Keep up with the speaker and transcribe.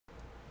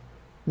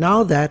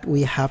Now that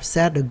we have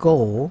set a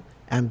goal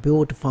and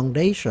built a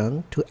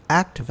foundation to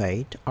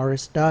activate our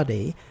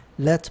study,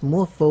 let's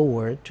move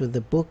forward to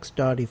the book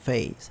study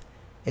phase.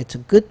 It's a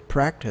good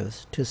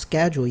practice to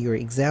schedule your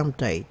exam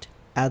date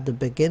at the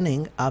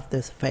beginning of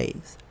this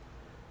phase.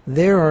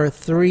 There are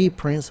 3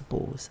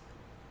 principles.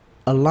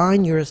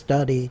 Align your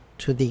study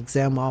to the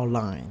exam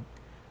outline,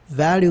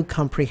 value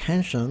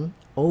comprehension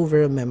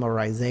over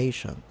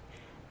memorization,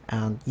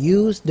 and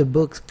use the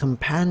book's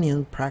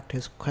companion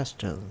practice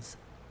questions.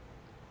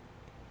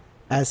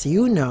 As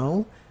you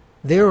know,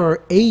 there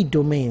are 8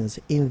 domains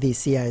in the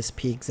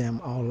CISSP exam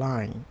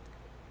outline.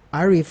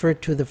 I refer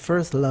to the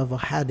first level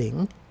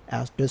heading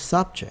as the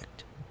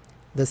subject,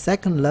 the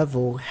second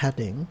level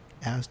heading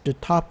as the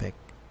topic.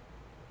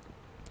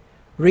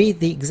 Read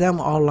the exam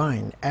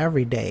outline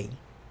every day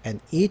and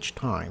each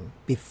time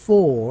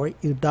before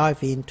you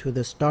dive into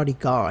the study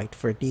guide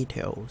for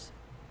details.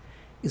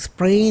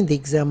 Explain the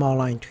exam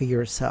outline to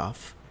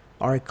yourself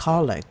or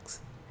colleagues.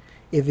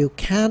 If you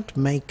can't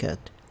make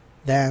it,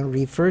 then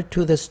refer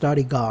to the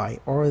study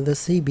guide or the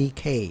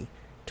CBK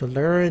to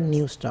learn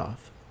new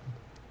stuff.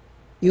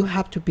 You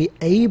have to be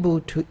able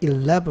to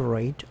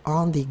elaborate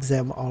on the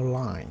exam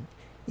outline,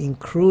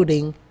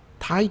 including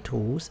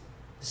titles,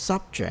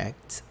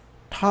 subjects,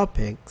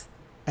 topics,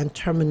 and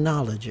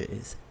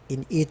terminologies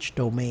in each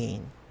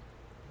domain.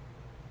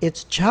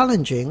 It's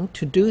challenging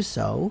to do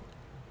so,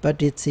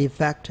 but it's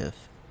effective.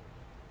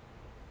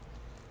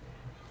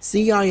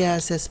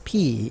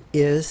 CISSP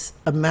is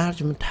a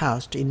management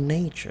test in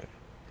nature.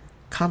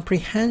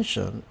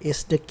 Comprehension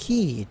is the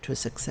key to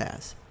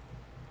success.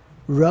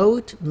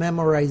 Rote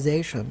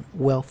memorization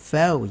will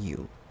fail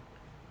you.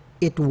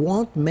 It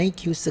won't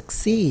make you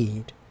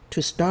succeed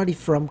to study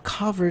from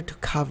cover to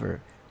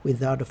cover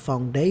without a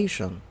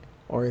foundation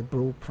or a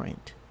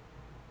blueprint.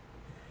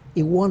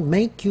 It won't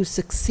make you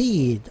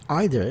succeed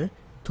either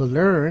to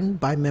learn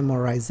by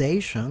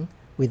memorization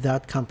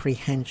without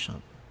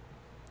comprehension.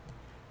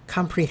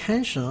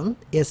 Comprehension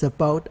is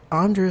about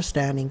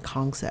understanding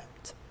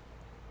concepts.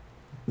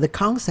 The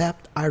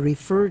concept I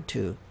refer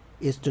to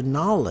is the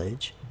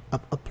knowledge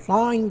of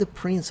applying the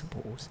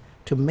principles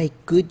to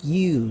make good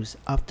use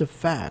of the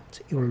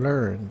facts you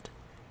learned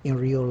in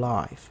real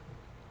life.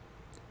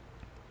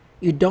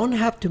 You don't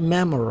have to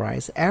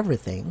memorize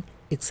everything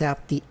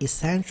except the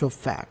essential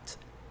facts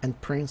and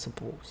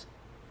principles.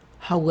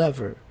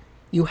 However,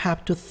 you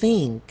have to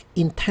think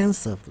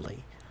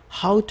intensively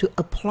how to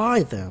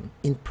apply them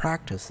in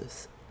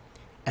practices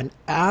and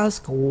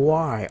ask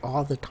why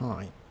all the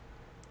time.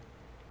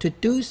 To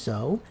do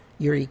so,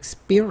 your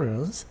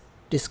experience,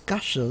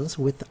 discussions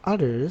with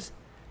others,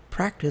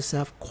 practice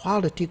of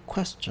quality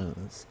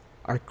questions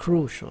are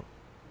crucial.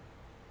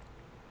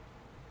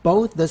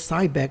 Both the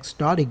CBAP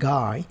study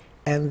guide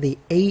and the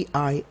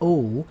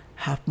AIO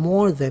have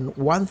more than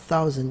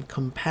 1,000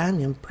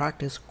 companion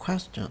practice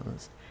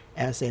questions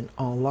as an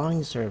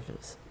online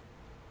service.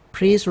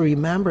 Please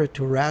remember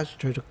to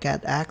register to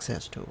get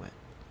access to it.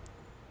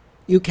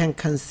 You can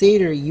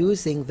consider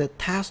using the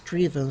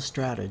task-driven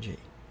strategy.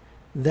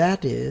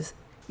 That is,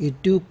 you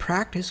do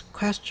practice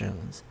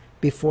questions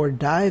before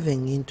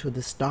diving into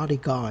the study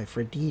guide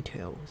for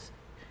details.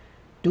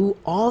 Do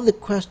all the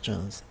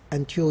questions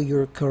until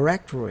your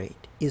correct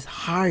rate is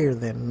higher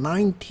than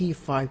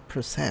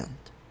 95%.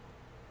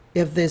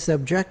 If this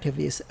objective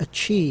is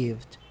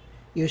achieved,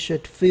 you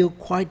should feel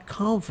quite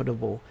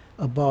comfortable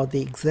about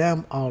the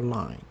exam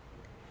outline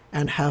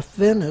and have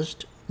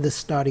finished the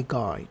study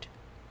guide.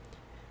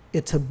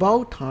 It's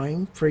about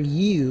time for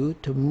you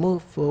to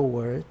move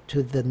forward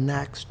to the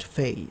next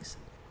phase.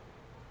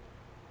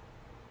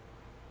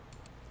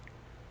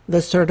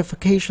 The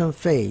certification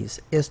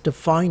phase is the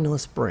final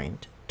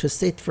sprint to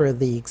sit for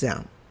the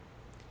exam.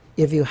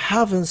 If you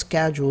haven't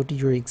scheduled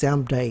your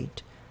exam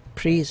date,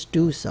 please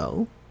do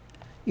so.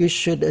 You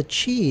should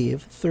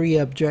achieve 3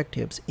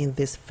 objectives in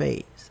this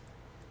phase.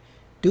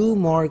 Do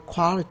more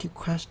quality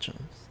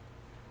questions,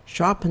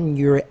 sharpen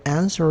your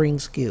answering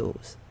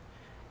skills,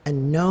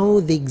 and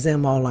know the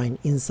exam outline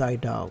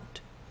inside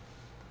out.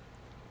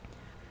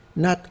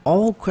 Not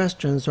all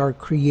questions are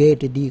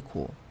created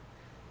equal.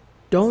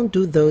 Don't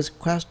do those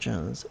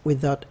questions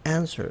without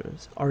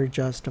answers or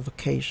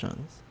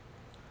justifications.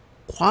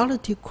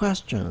 Quality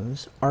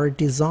questions are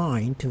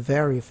designed to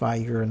verify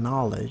your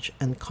knowledge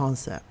and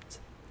concepts,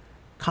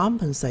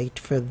 compensate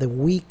for the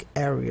weak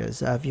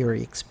areas of your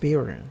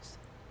experience,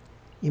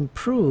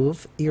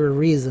 improve your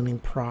reasoning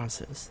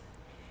process,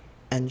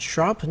 and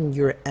sharpen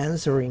your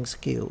answering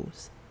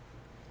skills.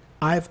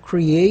 I've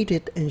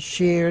created and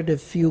shared a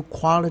few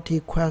quality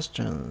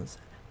questions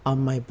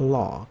on my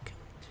blog,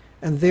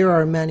 and there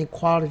are many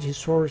quality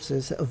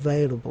sources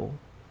available.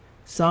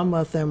 Some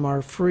of them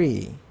are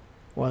free,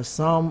 while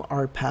some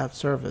are paid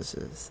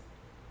services.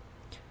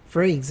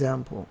 For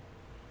example,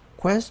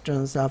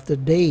 Questions of the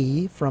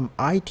Day from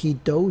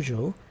IT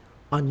Dojo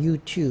on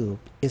YouTube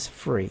is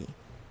free.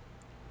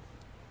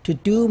 To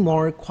do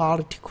more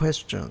quality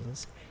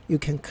questions, you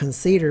can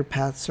consider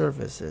paid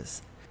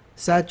services,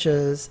 such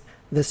as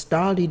the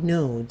study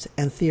notes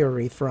and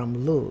theory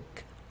from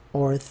Luke,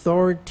 or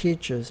third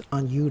teachers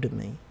on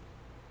Udemy.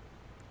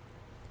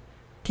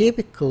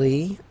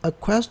 Typically, a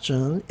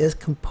question is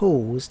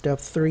composed of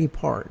 3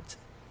 parts: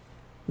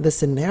 the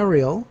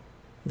scenario,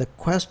 the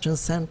question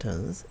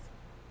sentence,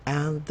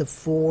 and the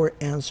 4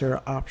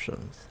 answer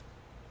options.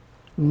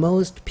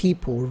 Most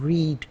people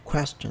read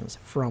questions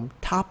from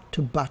top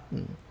to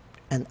bottom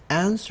and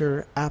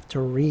answer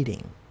after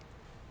reading,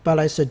 but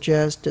I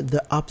suggest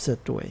the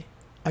opposite way.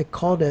 I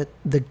call it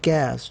the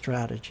guess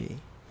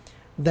strategy.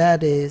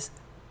 That is,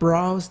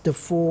 browse the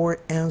 4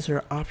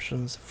 answer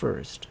options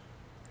first.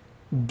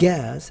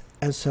 Guess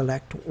and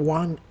select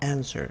one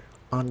answer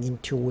on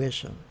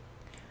intuition.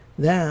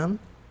 Then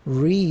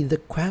read the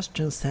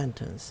question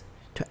sentence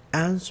to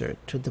answer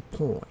to the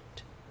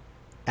point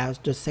as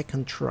the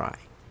second try.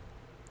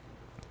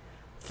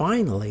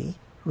 Finally,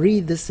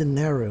 read the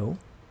scenario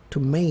to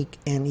make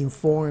an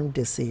informed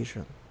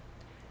decision.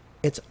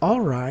 It's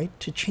alright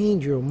to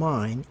change your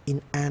mind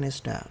in any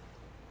step.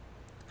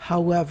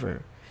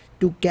 However,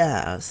 do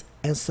guess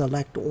and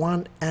select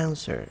one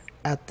answer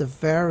at the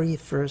very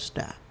first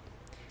step.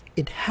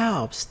 It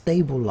helps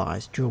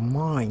stabilize your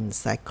mind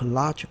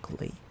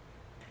psychologically,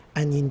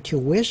 and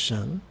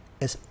intuition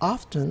is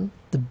often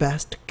the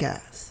best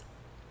guess.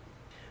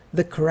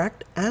 The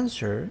correct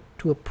answer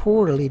to a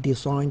poorly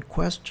designed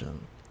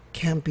question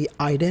can be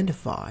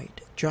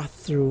identified just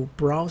through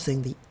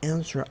browsing the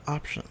answer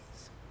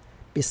options.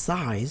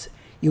 Besides,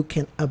 you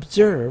can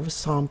observe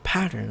some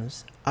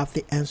patterns of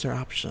the answer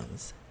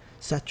options,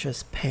 such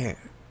as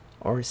pair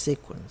or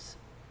sequence.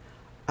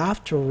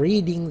 After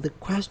reading the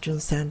question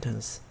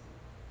sentence,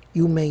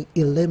 you may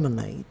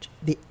eliminate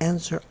the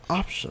answer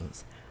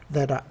options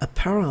that are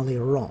apparently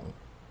wrong.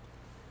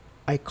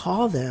 I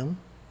call them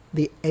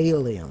the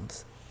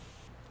aliens.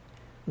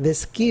 This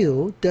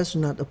skill does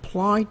not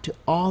apply to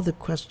all the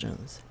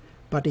questions,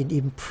 but it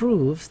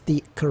improves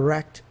the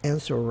correct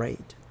answer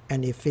rate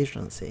and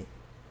efficiency.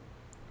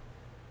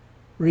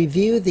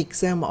 Review the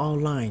exam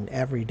outline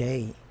every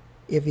day.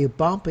 If you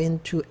bump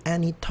into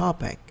any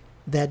topic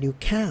that you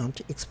can't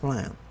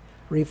explain,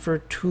 refer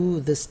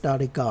to the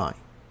study guide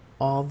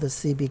or the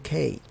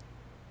CBK.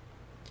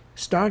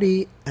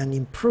 Study and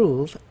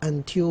improve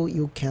until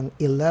you can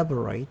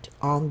elaborate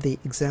on the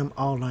exam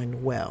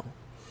outline well.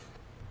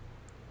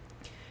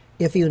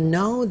 If you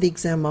know the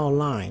exam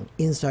outline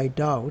inside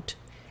out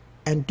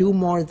and do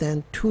more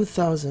than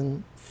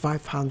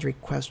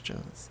 2,500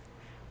 questions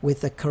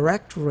with a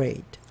correct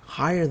rate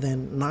higher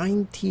than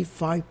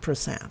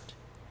 95%,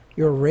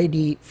 you're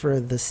ready for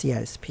the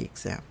CISSP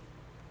exam.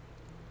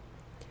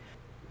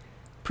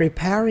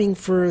 Preparing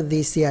for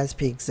the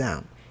CISSP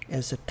exam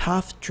is a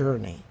tough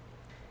journey.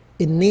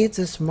 It needs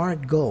a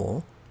smart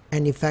goal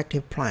and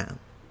effective plan.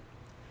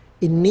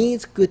 It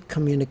needs good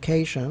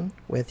communication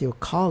with your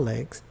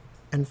colleagues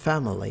and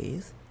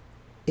families.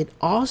 It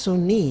also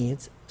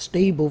needs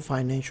stable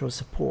financial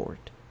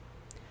support.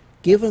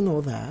 Given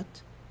all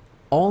that,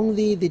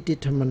 only the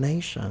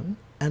determination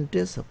and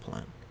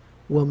discipline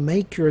will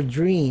make your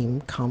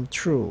dream come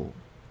true.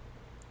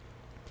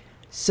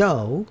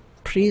 So,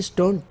 please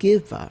don't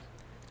give up.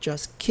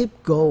 Just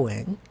keep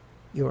going.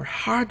 Your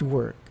hard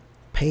work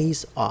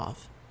pays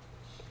off.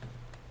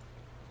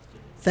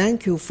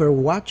 Thank you for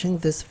watching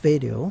this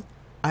video.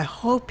 I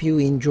hope you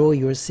enjoy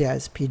your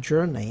CISSP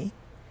journey.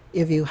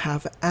 If you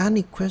have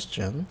any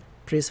question,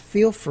 please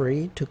feel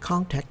free to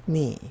contact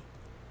me.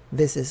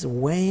 This is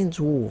Wentz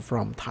Wu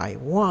from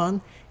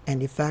Taiwan,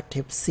 an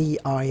effective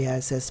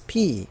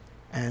CISSP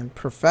and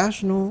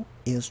professional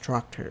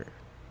instructor.